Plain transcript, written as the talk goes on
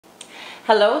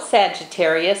Hello,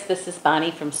 Sagittarius. This is Bonnie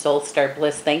from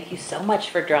Soulstarbliss. Thank you so much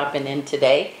for dropping in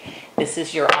today. This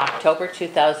is your October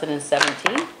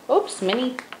 2017,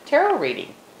 mini tarot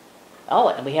reading. Oh,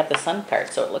 and we have the Sun card,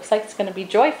 so it looks like it's going to be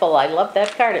joyful. I love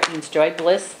that card. It means joy,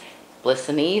 bliss, bliss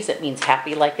and ease. It means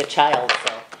happy like a child.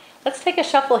 So let's take a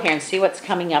shuffle here and see what's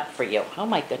coming up for you. Oh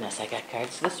my goodness, I got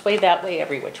cards this way, that way,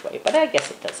 every which way, but I guess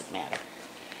it doesn't matter.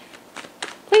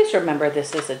 Please remember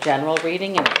this is a general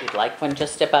reading, and if you'd like one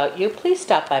just about you, please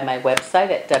stop by my website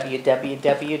at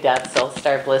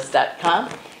www.soulstarbliss.com.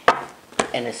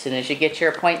 And as soon as you get your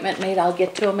appointment made, I'll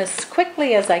get to them as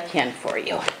quickly as I can for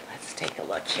you. Let's take a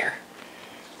look here.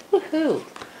 Woohoo!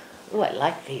 Ooh, I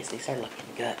like these. These are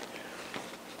looking good.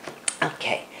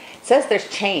 Okay. It says there's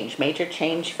change, major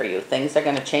change for you. Things are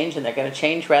going to change, and they're going to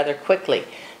change rather quickly.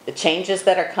 The changes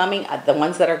that are coming, the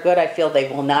ones that are good, I feel they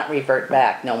will not revert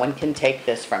back. No one can take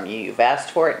this from you. You've asked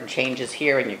for it, and change is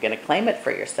here, and you're going to claim it for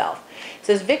yourself. It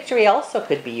says victory also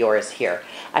could be yours here.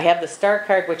 I have the Star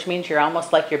card, which means you're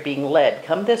almost like you're being led.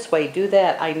 Come this way, do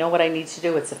that. I know what I need to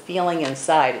do. It's a feeling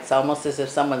inside. It's almost as if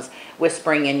someone's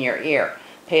whispering in your ear.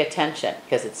 Pay attention,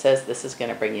 because it says this is going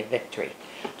to bring you victory.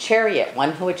 Chariot,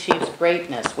 one who achieves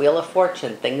greatness. Wheel of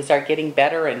Fortune, things are getting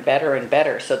better and better and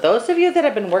better. So those of you that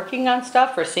have been working on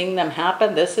stuff or seeing them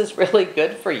happen, this is really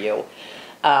good for you.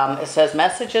 It says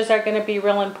messages are going to be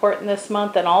real important this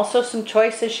month, and also some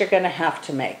choices you're going to have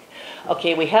to make.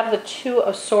 Okay, we have the Two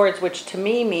of Swords, which to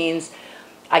me means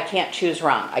I can't choose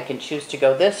wrong. I can choose to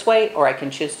go this way, or I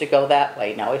can choose to go that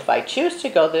way. Now, if I choose to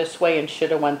go this way and should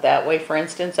have went that way, for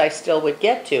instance, I still would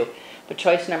get to. But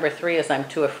choice number 3 is I'm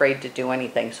too afraid to do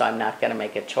anything, so I'm not going to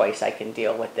make a choice. I can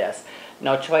deal with this.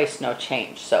 No choice, no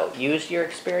change. So use your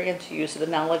experience, use the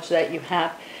knowledge that you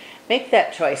have. Make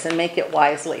that choice and make it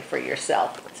wisely for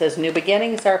yourself. It says new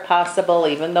beginnings are possible,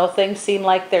 even though things seem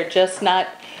like they're just not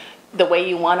the way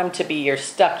you want them to be. You're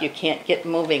stuck. You can't get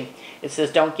moving. It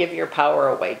says don't give your power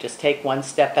away. Just take one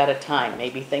step at a time.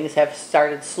 Maybe things have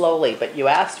started slowly, but you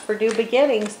asked for new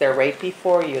beginnings. They're right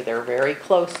before you. They're very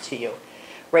close to you.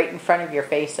 Right in front of your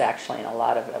face, actually, and for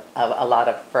a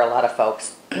lot of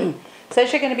folks. It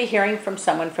says you're going to be hearing from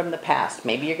someone from the past.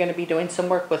 Maybe you're going to be doing some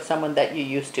work with someone that you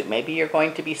used to. Maybe you're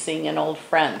going to be seeing an old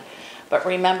friend. But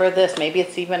remember this, maybe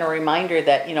it's even a reminder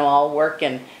that, all work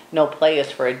and no play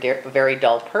is for a very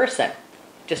dull person.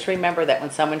 Just remember that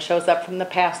when someone shows up from the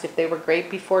past, if they were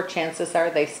great before, chances are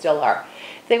they still are.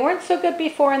 If they weren't so good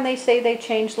before and they say they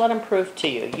changed, let them prove to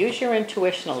you. Use your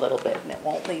intuition a little bit, and it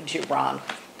won't lead you wrong.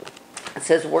 It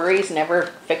says worries never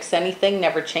fix anything,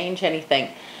 never change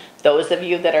anything. Those of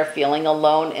you that are feeling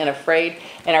alone and afraid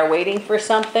and are waiting for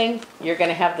something, you're going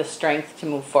to have the strength to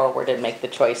move forward and make the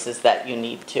choices that you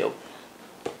need to.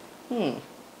 It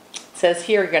says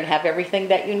here you're going to have everything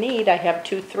that you need. I have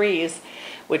 2 3s,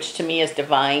 which to me is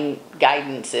divine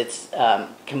guidance. It's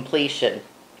completion.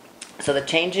 So the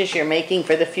changes you're making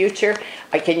for the future,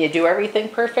 can you do everything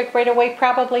perfect right away?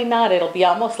 Probably not. It'll be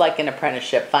almost like an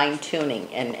apprenticeship,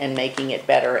 fine-tuning and making it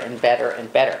better and better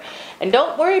and better. And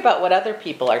don't worry about what other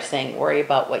people are saying. Worry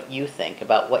about what you think,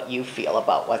 about what you feel,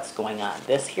 about what's going on.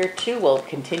 This here, too, will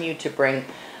continue to bring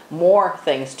more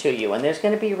things to you, and there's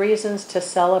going to be reasons to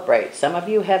celebrate. Some of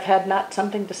you have had not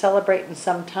something to celebrate in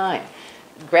some time.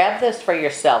 Grab this for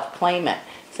yourself. Claim it.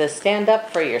 It says stand up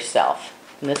for yourself.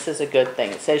 And this is a good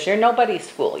thing. It says you're nobody's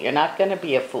fool. You're not going to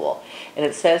be a fool. And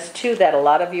it says, too, that a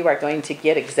lot of you are going to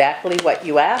get exactly what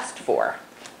you asked for.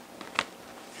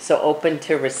 So open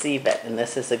to receive it. And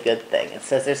this is a good thing. It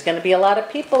says there's going to be a lot of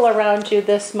people around you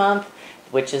this month,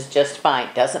 which is just fine.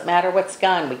 Doesn't matter what's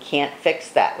gone. We can't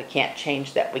fix that. We can't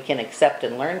change that. We can accept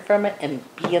and learn from it and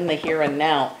be in the here and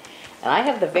now. And I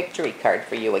have the victory card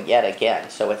for you yet again.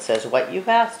 So it says what you've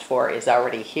asked for is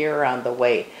already here on the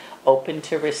way. Open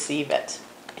to receive it.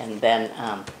 And then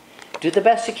do the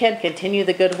best you can. Continue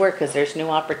the good work, because there's new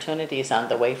opportunities on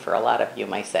the way for a lot of you,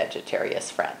 my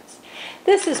Sagittarius friends.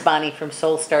 This is Bonnie from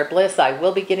Soulstarbliss. I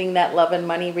will be getting that love and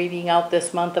money reading out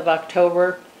this month of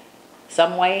October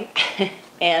some way.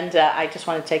 And I just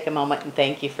want to take a moment and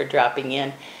thank you for dropping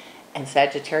in. And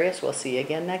Sagittarius, we'll see you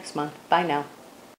again next month. Bye now.